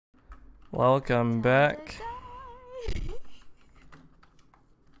Welcome back.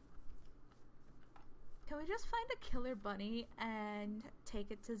 Can we just find a killer bunny and take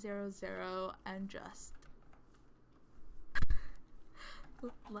it to 0-0 and just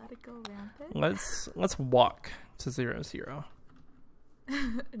let it go rampant? Let's walk to 0-0.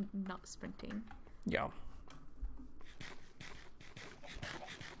 Not sprinting. Yeah.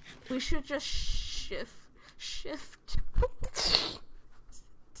 We should just shift.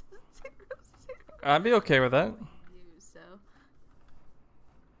 I'd be okay with that. So.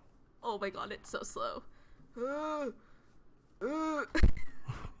 Oh my god, it's so slow.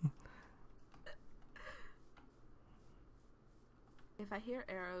 If I hear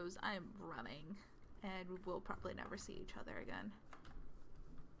arrows, I am running, and we'll probably never see each other again.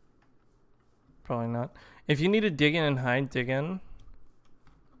 Probably not. If you need to dig in and hide, dig in.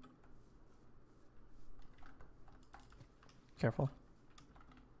 Careful.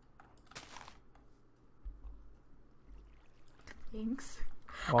 Thanks.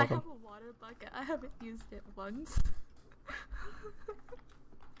 Welcome. I have a water bucket. I haven't used it once.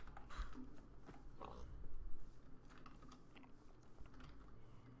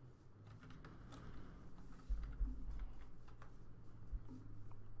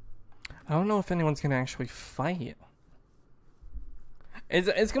 I don't know if anyone's gonna actually fight.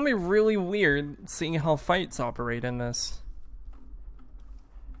 It's gonna be really weird seeing how fights operate in this.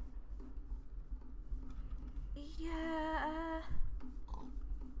 Yeah.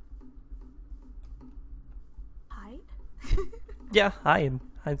 Hide? Yeah, hide.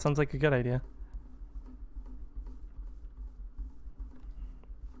 Hide sounds like a good idea.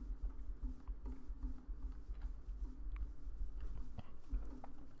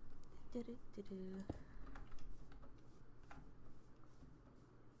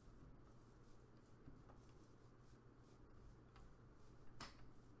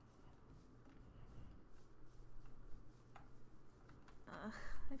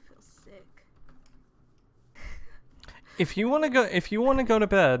 I feel sick. If you want to go to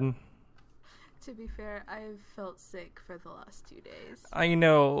bed. To be fair, I've felt sick for the last 2 days. I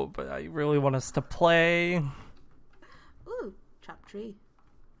know, but I really want us to play. Ooh, chop tree.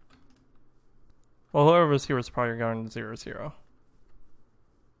 Well, whoever's here is probably going to 0-0.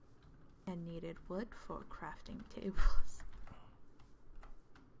 And needed wood for crafting tables.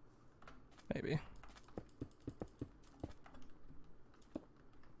 Maybe.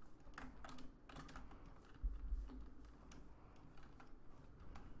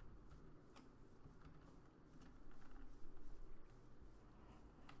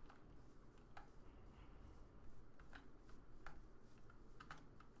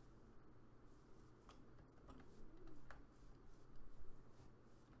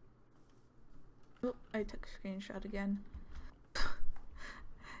 Oh, I took a screenshot again.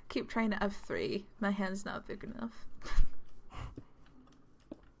 Keep trying to F3. My hand's not big enough.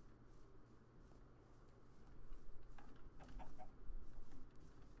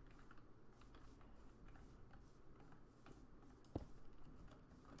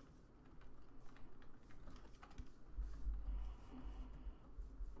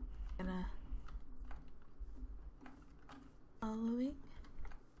 Gonna following.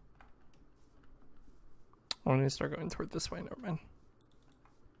 I need to start going toward this way. Never mind.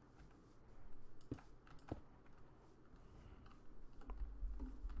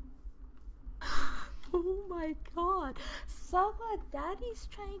 Oh my god. Saga, Daddy's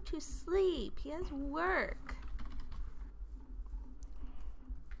trying to sleep. He has work.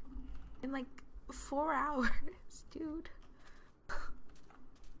 In like 4 hours, dude.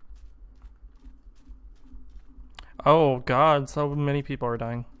 Oh god, so many people are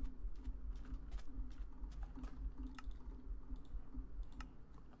dying.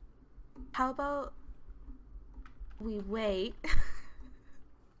 How about we wait?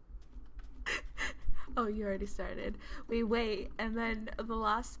 Oh, you already started. We wait, and then the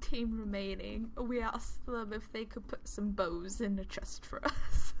last team remaining, we ask them if they could put some bows in a chest for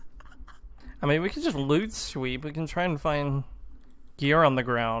us. I mean, we can just loot sweep. We can try and find gear on the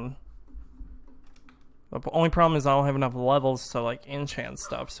ground. The only problem is I don't have enough levels to like enchant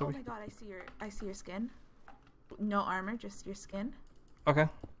stuff. So oh my god, I see your skin. No armor, just your skin. Okay.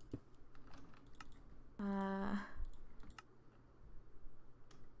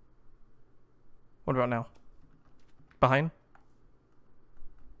 What about now? Behind?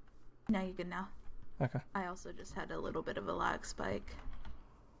 Now you can now. Okay. I also just had a little bit of a lag spike.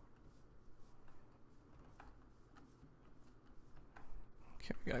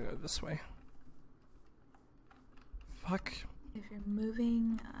 Okay, we gotta go this way. Fuck. If you're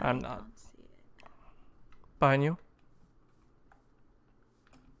moving, I'm not. don't see it. Behind you?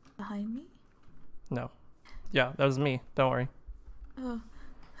 Behind me? No. Yeah, that was me. Don't worry. Oh,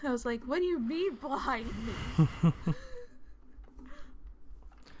 I was like, what do you mean behind me?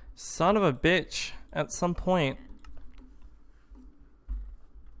 Son of a bitch. At some point.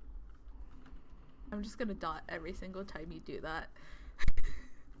 I'm just gonna dot every single time you do that.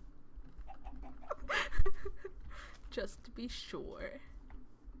 Just to be sure.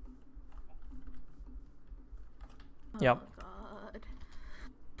 Yep. Oh god.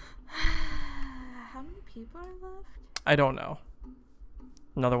 How many people are left? I don't know.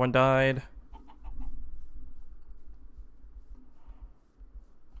 Another one died.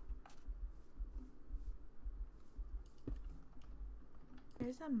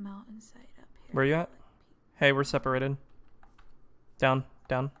 There's a mountainside up here. Where you at? Hey, we're separated. Down,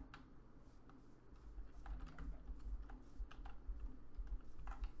 down.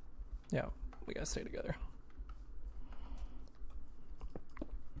 Yeah, we gotta stay together.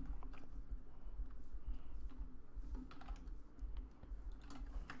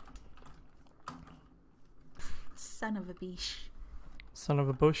 Son of a beesh. Son of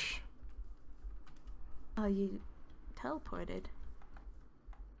a bush. Oh, you teleported.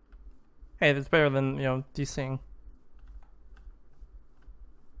 Hey, that's better than, DCing.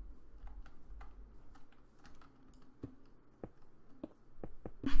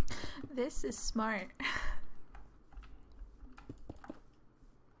 This is smart.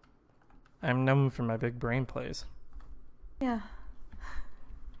 I'm known for my big brain plays. Yeah.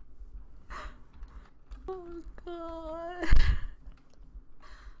 Oh god.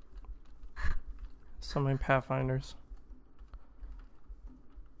 So many Pathfinders.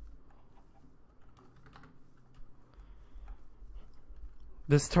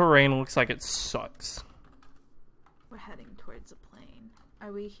 This terrain looks like it sucks. We're heading towards a plane.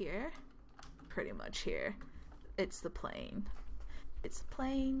 Are we here? Pretty much here. It's the plane. It's the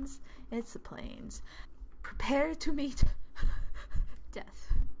planes. It's the planes. Prepare to meet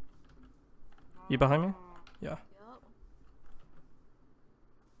death. You behind me? Yeah. Yup.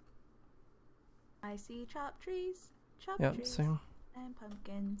 I see chopped trees. Chopped Yep, trees. same. And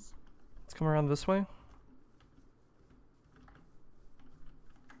pumpkins. Let's come around this way.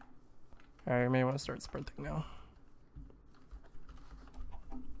 Alright, you may want to start sprinting now.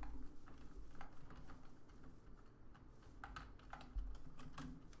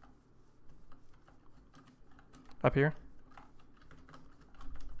 Up here?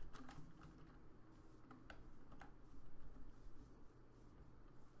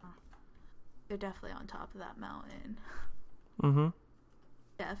 They're definitely on top of that mountain. Mm-hmm.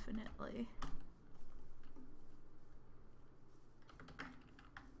 Definitely.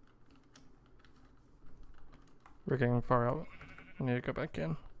 We're getting far out. I need to go back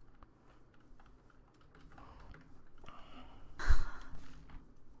in.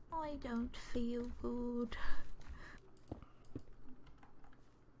 I don't feel good.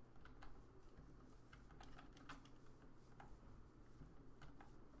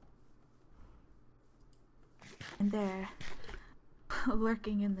 And there,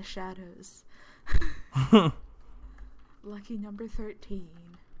 lurking in the shadows. Lucky number 13.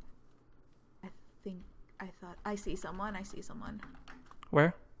 I see someone.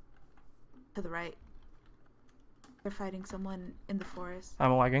 Where? To the right. They're fighting someone in the forest.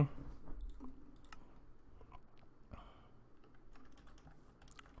 I'm lagging.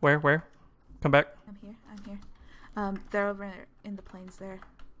 Where? Come back. I'm here. They're over in the plains there.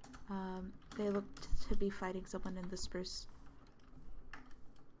 They look to be fighting someone in the spruce.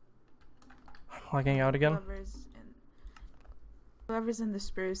 I'm lagging out again. Whoever's in the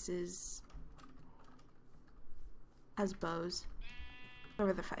spruce has bows.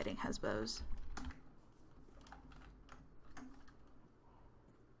 Whoever they're fighting has bows.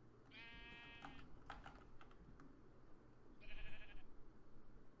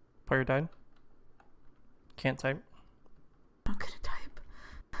 Player died. Can't type. I'm gonna type.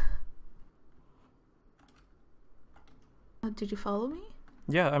 Oh, did you follow me?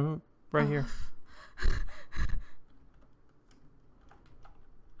 Yeah, I'm right here. I'm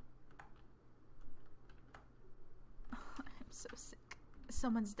so sick.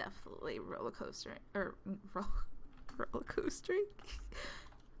 Someone's definitely roller coastering.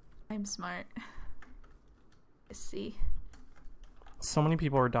 I'm smart. I see. So many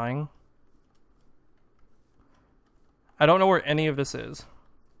people are dying. I don't know where any of this is.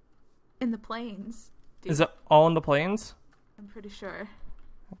 In the plains. Dude. Is it all in the plains? I'm pretty sure.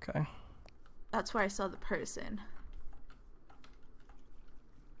 Okay. That's where I saw the person.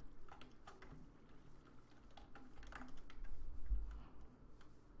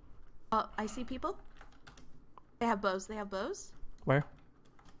 Oh, I see people. They have bows. Where?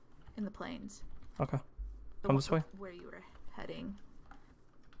 in the plains. Okay. Come this way. Where you were heading.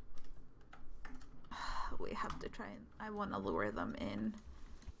 We have to try and... I want to lure them in.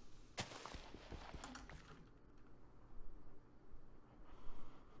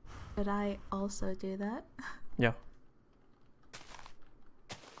 Should I also do that? Yeah.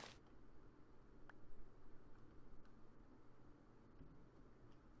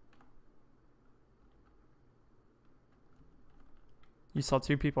 You saw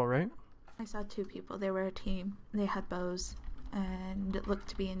 2 people, right? I saw 2 people. They were a team. They had bows and it looked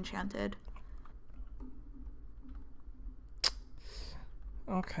to be enchanted.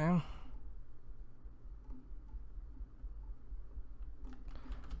 Okay.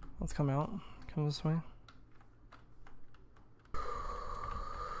 Let's come out. Come this way.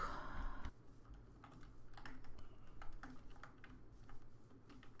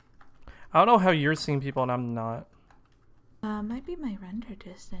 I don't know how you're seeing people and I'm not. Might be my render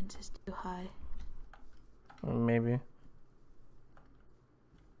distance is too high. Maybe.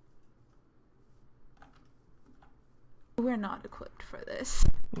 We're not equipped for this.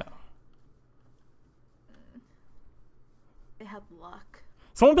 No. They have luck.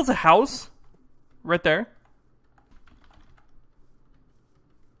 Someone built a house right there.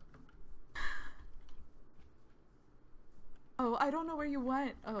 Oh, I don't know where you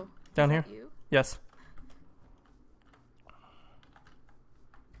went. Oh, down here. You? Yes.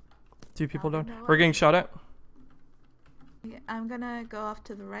 2 people down. No, We're getting shot at. Yeah, I'm gonna go off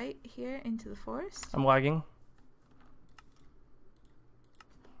to the right here into the forest. I'm lagging.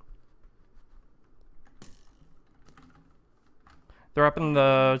 They're up in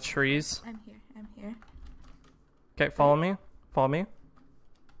the trees. I'm here. I'm here. Okay, follow me. Follow me.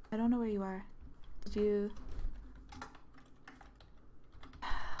 I don't know where you are. Did you...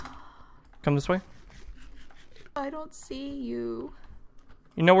 Come this way. I don't see you.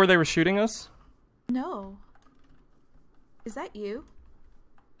 You know where they were shooting us? No. Is that you?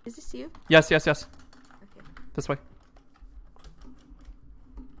 Is this you? Yes, yes, yes. Okay. This way.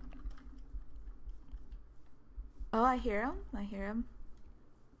 Oh, I hear him. I hear him.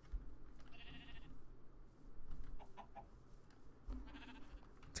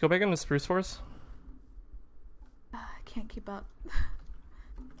 Let's go back in the spruce forest. I can't keep up.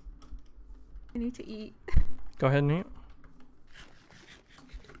 I need to eat. Go ahead and eat.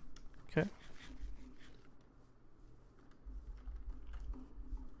 Okay.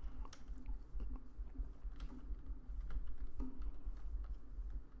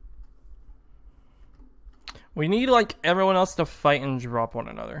 We need, like, everyone else to fight and drop one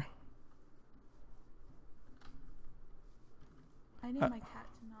another. I need my cat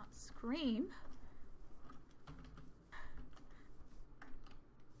to not scream.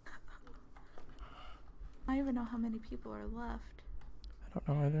 I don't even know how many people are left. I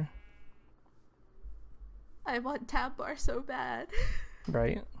don't know either. I want tab bar so bad.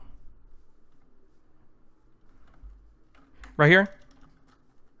 Right. Right here.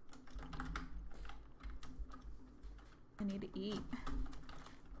 I need to eat.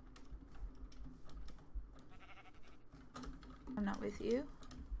 I'm not with you.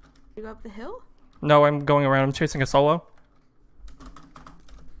 You go up the hill? No, I'm going around. I'm chasing a solo.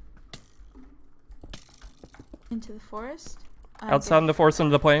 Into the forest? Outside in the forest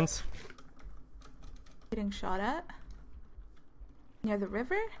into the plains. Getting shot at? Near the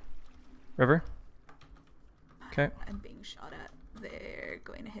river? River. Okay. I'm being shot at. They're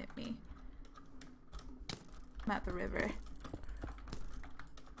going to hit me. I'm at the river.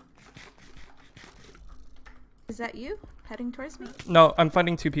 Is that you? Heading towards me? No, I'm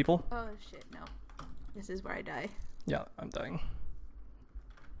fighting 2 people. Oh shit, no. This is where I die. Yeah, I'm dying.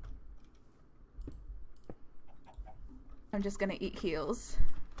 I'm just gonna eat heals.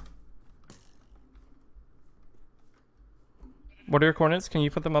 What are your coordinates? Can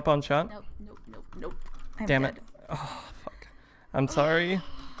you put them up on chat? Nope, nope, nope, nope. I'm Damn dead. it. Oh, fuck. I'm sorry.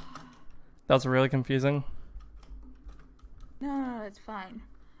 That was really confusing. No, it's fine.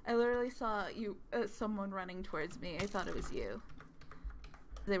 I literally saw you, someone running towards me. I thought it was you.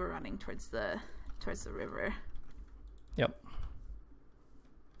 They were running towards the river. Yep.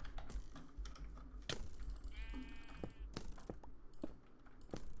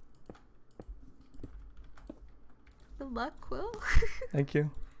 Good luck, Quill. Thank you.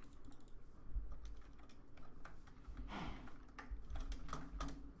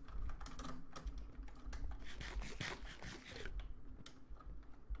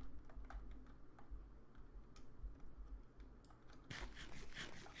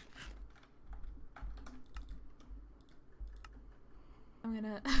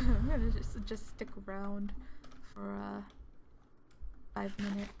 I'm gonna just stick around for 5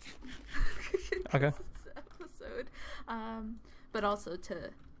 minutes. Okay. Episode. But also to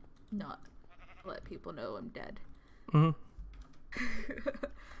not let people know I'm dead. Mm-hmm.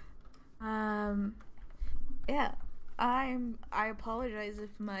 Yeah. I apologize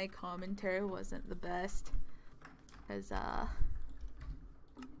if my commentary wasn't the best. Because,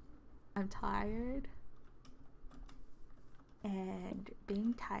 I'm tired. And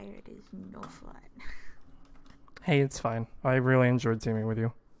being tired is no fun. Hey, it's fine. I really enjoyed teaming with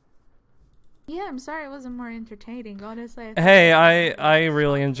you. Yeah, I'm sorry it wasn't more entertaining. Honestly, Hey, I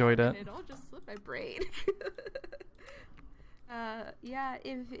really enjoyed it. It all just slipped my brain. Yeah,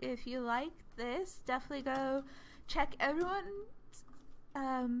 if you like this, definitely go check everyone's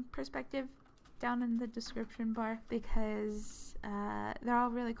perspective down in the description bar, because they're all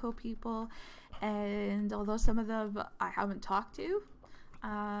really cool people, and although some of them I haven't talked to,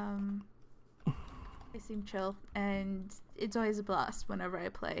 they seem chill, and it's always a blast whenever I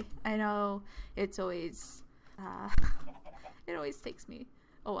play. I know it's always it always takes me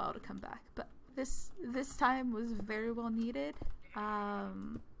a while to come back, but this time was very well needed.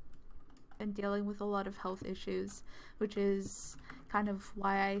 Been dealing with a lot of health issues, which is kind of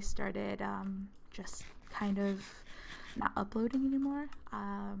why I started just kind of not uploading anymore.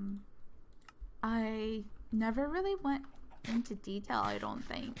 I never really went into detail, I don't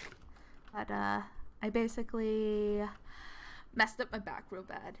think, but I basically messed up my back real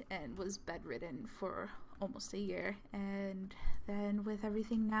bad and was bedridden for almost a year, and then with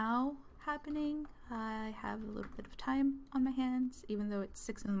everything now happening, I have a little bit of time on my hands, even though it's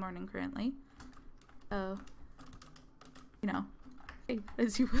 6 in the morning currently. So, you know,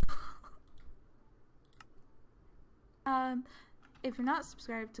 as you will. If you're not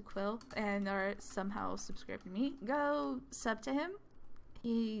subscribed to Quill and are somehow subscribed to me, go sub to him.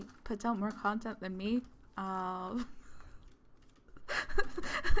 He puts out more content than me.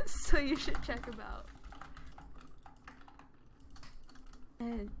 So you should check him out.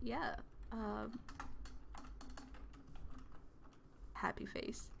 And yeah, happy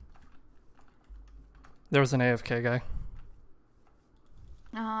face. There was an AFK guy.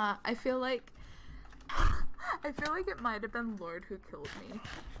 I feel like it might have been Lord who killed me.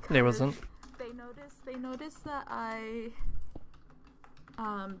 It wasn't. They noticed that I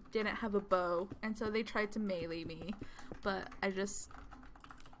didn't have a bow, and so they tried to melee me, but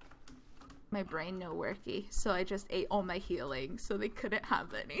my brain no worky, so I just ate all my healing, so they couldn't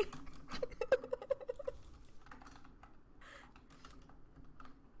have any.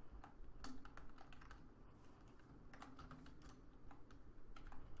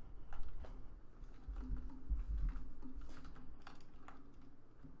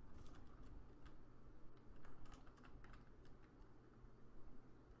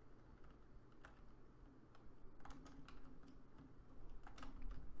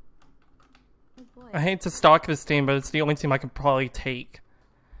 Oh boy. I hate to stalk this team, but it's the only team I could probably take.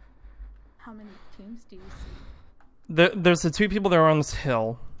 How many teams do you see? There's the 2 people that are on this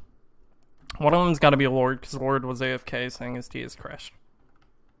hill. One of them's got to be Lord, because Lord was AFK saying his T has crashed.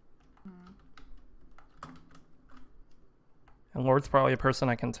 And Lord's probably a person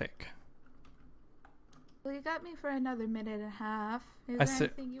I can take. Well, you got me for another minute and a half. Is there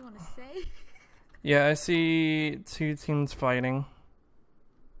anything you want to say? Yeah, I see 2 teams fighting.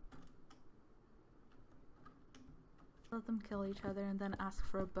 Let them kill each other and then ask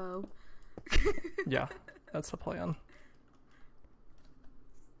for a bow. Yeah, that's the plan.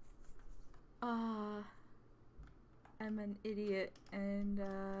 I'm an idiot and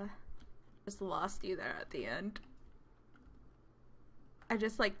just lost you there at the end. I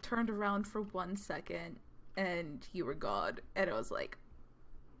just like turned around for 1 second and you were gone, and I was like,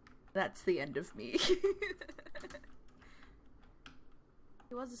 that's the end of me.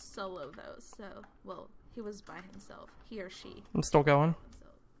 He was a solo though, so, well, he was by himself. He or she. I'm still going.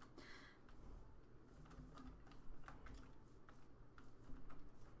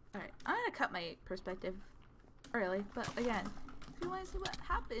 Alright, I'm gonna cut my perspective early, but again, if you want to see what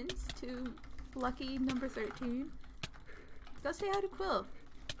happens to lucky number 13, go say hi to Quill.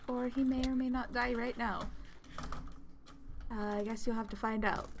 Or he may or may not die right now. I guess you'll have to find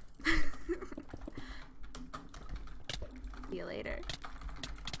out. See you later.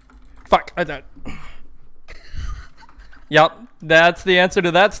 Fuck, I died. Yep, that's the answer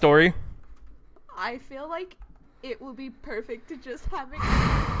to that story. I feel like it would be perfect to just have it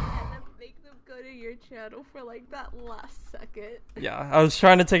and then make them go to your channel for like that last second. Yeah, I was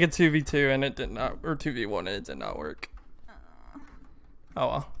trying to take a 2v2 and it did not, or 2v1 and it did not work. Oh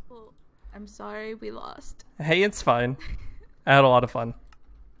well. Well, I'm sorry we lost. Hey, it's fine. I had a lot of fun.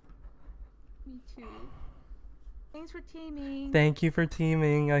 Me too. Thanks for teaming. Thank you for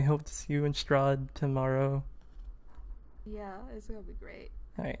teaming. I hope to see you in Strahd tomorrow. Yeah, it's gonna be great.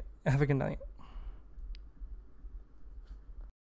 Alright, have a good night.